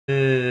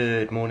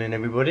Good morning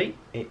everybody.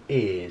 It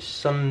is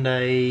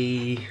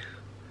Sunday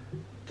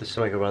the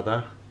something or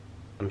other.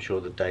 I'm sure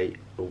the date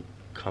will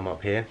come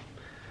up here.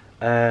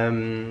 I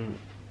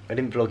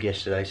didn't vlog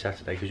yesterday,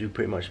 Saturday, because we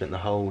pretty much spent the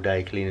whole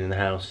day cleaning the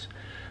house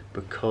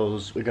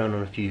because we're going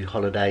on a few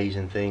holidays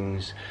and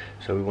things,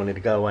 so we wanted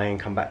to go away and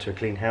come back to a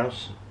clean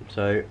house.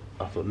 So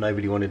I thought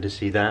nobody wanted to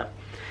see that.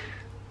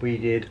 We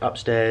did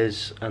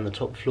upstairs and the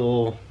top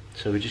floor,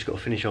 so we just got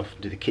to finish off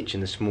and do the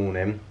kitchen this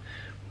morning.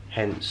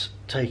 Hence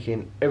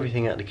taking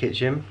everything out of the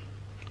kitchen,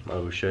 I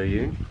will show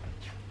you,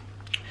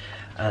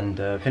 and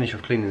finish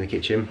off cleaning the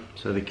kitchen.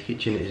 So the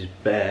kitchen is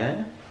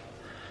bare,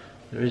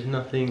 there is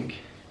nothing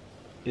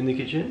in the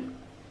kitchen.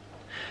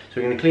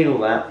 So we're going to clean all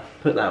that,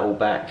 put that all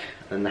back,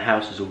 and the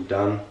house is all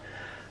done.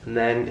 And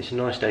then it's a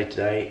nice day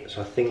today,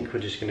 so I think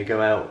we're just going to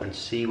go out and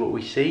see what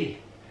we see.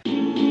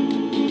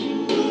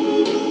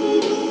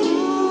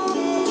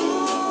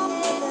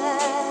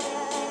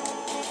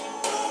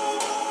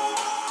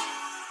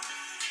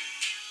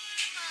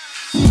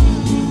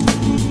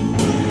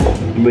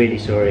 I'm really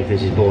sorry if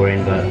this is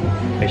boring, but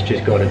it's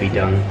just got to be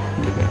done.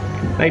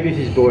 Maybe if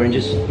this is boring,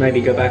 just maybe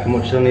go back and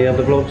watch some of the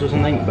other vlogs or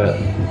something, but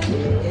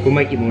we'll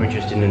make it more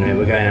interesting than it.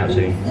 We're going out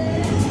soon.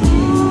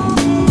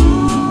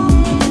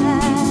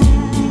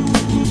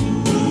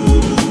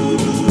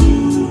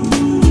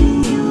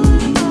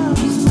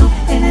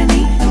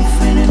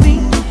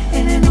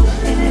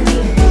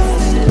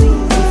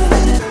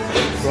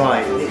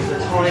 Right, the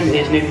time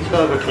is nearly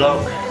 12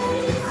 o'clock.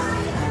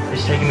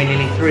 It's taken me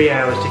nearly 3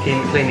 hours to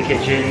clean the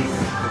kitchen.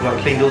 I've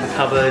cleaned all the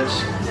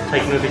cupboards,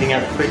 taken everything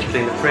out of the fridge,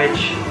 cleaned the fridge.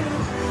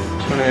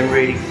 It's one of them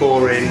really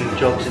boring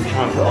jobs that you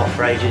try and put off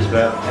for ages,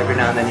 but every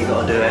now and then you've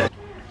got to do it.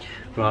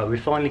 Right, we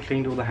finally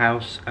cleaned all the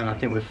house and I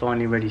think we're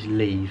finally ready to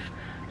leave.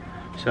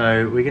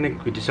 So we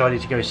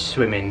decided to go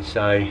swimming,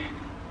 so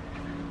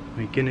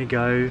we're gonna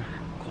go,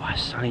 quite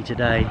sunny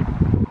today.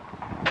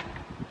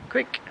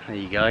 Quick, there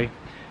you go.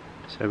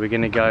 So we're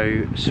gonna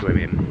go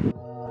swimming.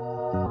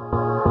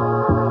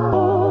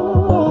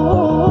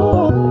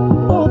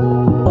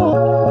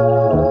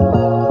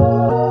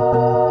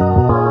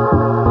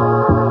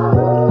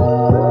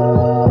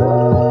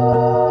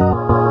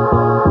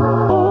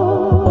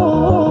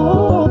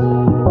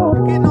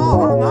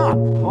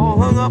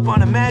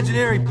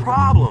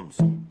 Problems.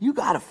 You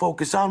gotta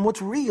focus on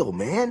what's real,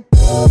 man.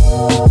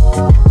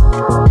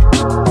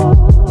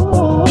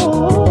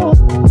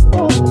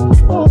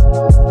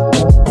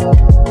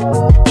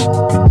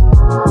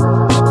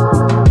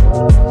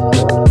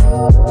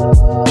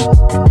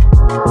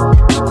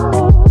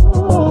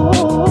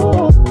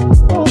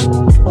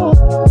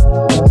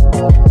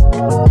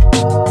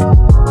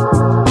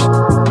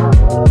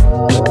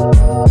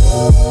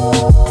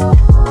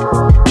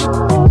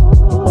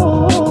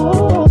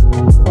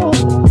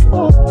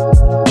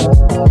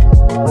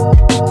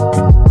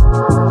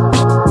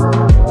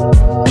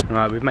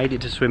 We've made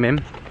it to swimming.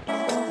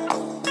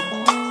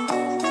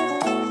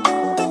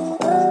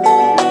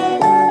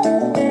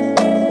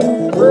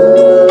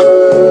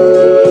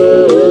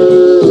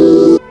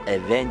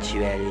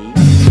 Eventually.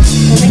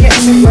 When we get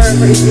to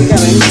wherever it is we're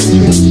going,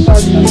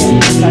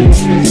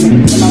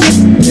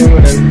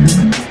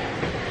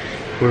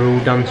 we're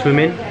all done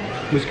swimming.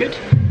 It was good.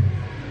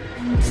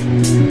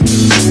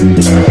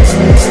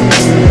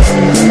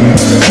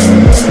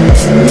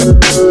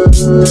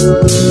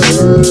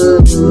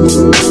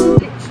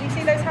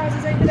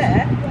 over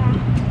there?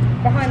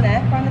 Yeah. Behind there,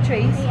 behind the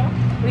trees?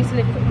 Yeah. We used to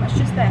live pretty much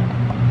just there.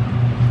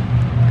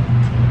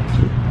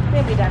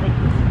 Didn't we, Daddy?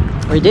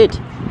 We did.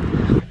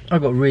 I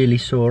got really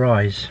sore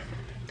eyes.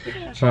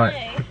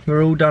 Right,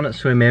 we're all done at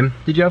swimming.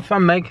 Did you have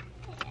fun, Meg?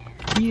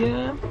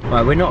 Yeah.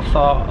 Right, we're not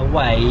far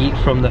away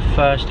from the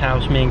first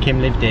house me and Kim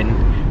lived in,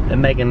 that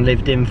Megan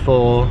lived in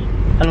for...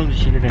 How long did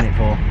she live in it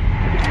for?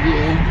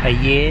 A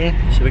year.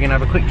 So we're going to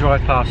have a quick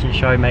drive past and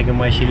show Megan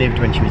where she lived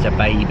when she was a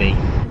baby.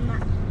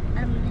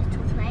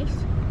 Little place.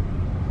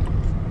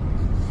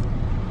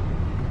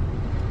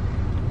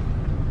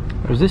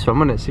 It was this one,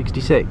 wasn't it?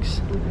 66?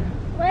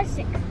 Where's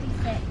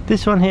 66?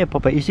 This one here,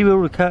 Poppet. You see where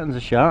all the curtains are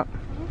shut?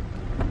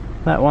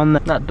 That one,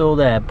 that door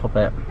there,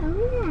 Poppet.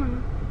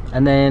 Oh.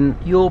 And then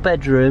your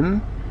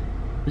bedroom,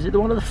 was it the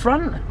one at the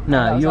front?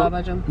 No, that was our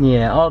bedroom.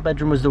 Yeah, our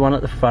bedroom was the one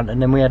at the front,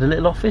 and then we had a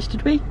little office,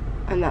 did we?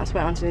 And that's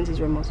where Auntie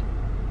Lindsay's room was.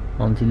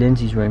 Auntie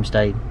Lindsay's room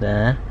stayed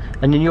there.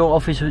 And then your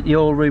office,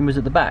 your room was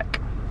at the back.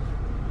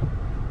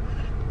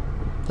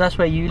 That's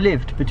where you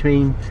lived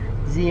between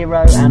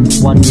 0 and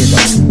 1 years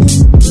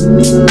old.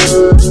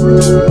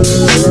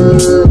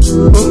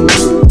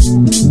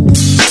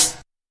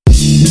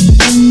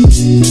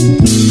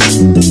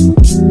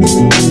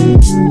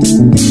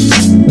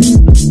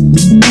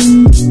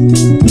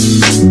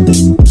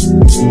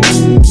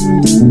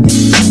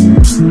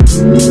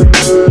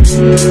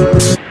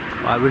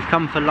 Right, we've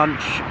come for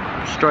lunch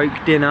stroke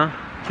dinner.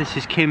 This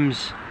is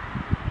Kim's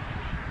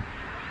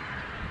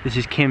choice.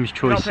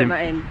 You're not putting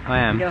that in. I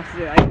am. You have to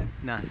do it again.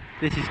 No,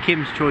 this is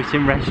Kim's choice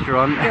in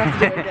restaurant. You have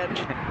to do it again.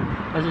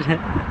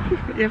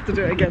 You have to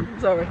do it again.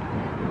 Sorry.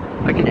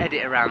 I can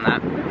edit around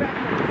that.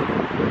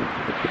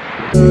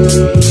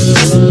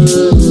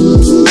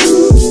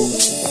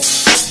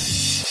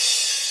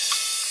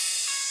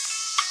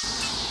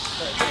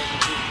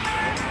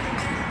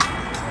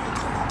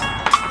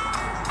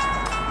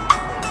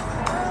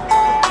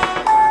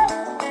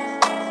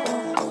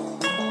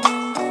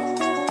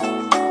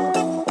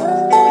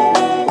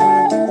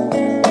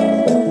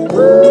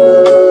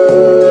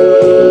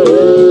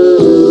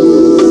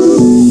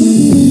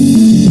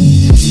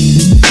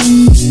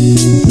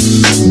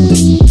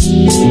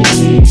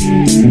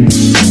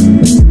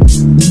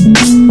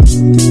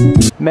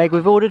 Meg,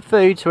 we've ordered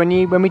food, so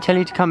when we tell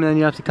you to come, then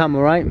you have to come,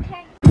 alright?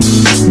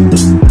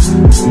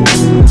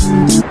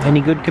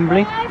 Any good,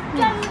 Kimberly?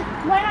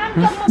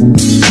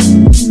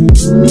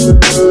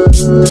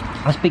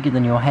 That's bigger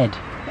than your head.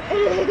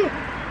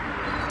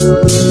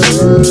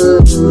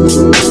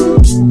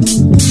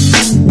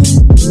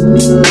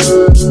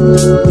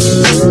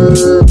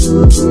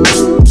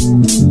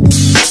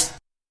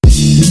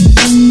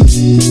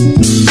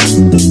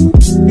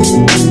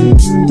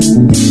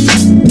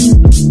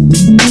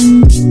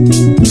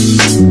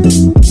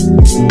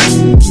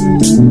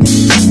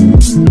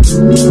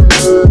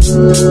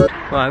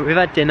 Right, we've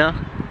had dinner.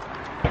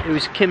 It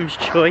was Kim's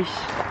choice.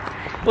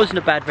 It wasn't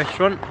a bad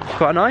restaurant, it was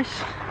quite nice.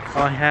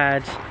 I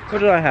had, what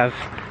did I have?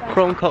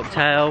 Prawn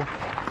cocktail,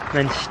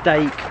 then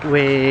steak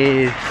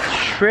with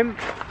shrimp.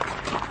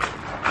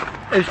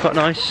 It was quite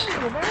nice.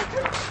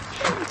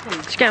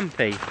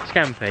 Scampi,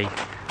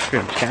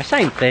 shrimp, scampi,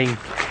 same thing.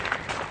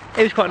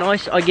 It was quite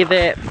nice. I give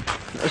it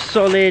a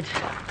solid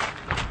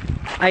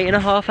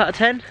 8.5 out of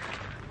 10.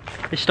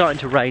 It's starting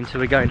to rain, so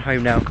we're going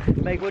home now.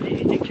 Meg, what did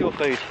you think of your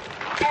food?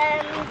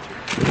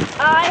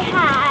 I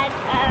had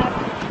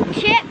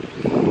chips,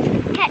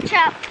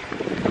 ketchup,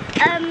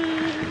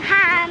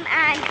 ham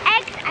and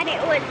eggs, and it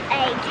was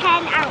a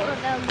 10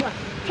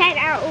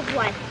 out of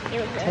 1. It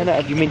was 10 out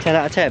of, you mean 10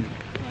 out of 10?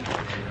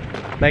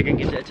 Yeah. Megan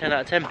gives it a 10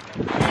 out of 10.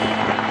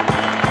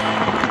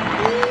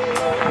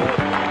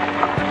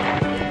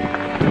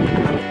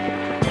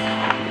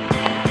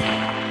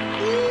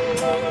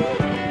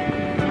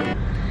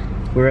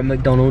 We're at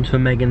McDonald's for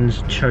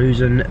Megan's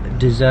chosen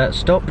dessert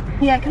stop.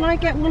 Yeah, can I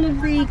get one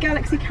of the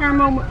Galaxy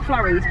Caramel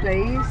McFlurries,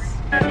 please?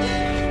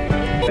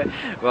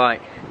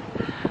 Right,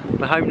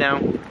 we're home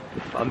now.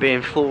 I'm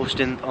being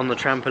forced on the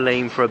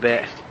trampoline for a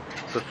bit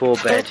before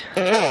bed.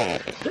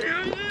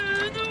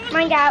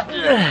 Mind out.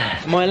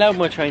 Am I allowed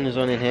my trainers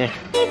on in here?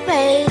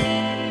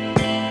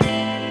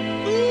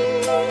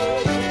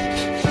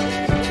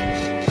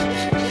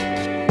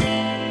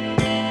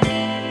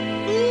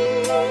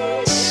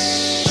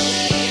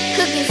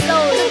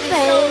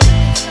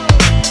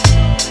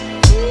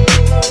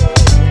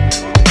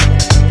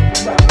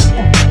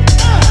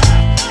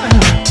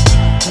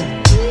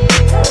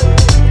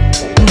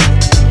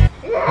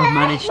 I've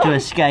managed to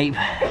escape,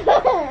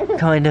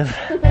 kind of.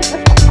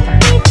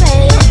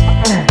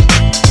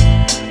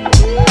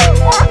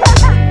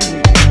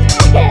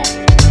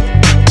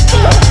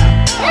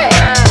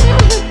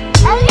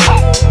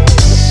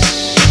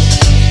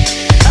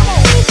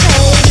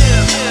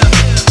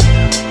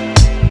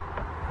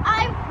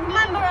 I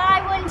remember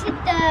I wanted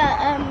the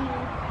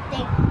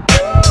thing.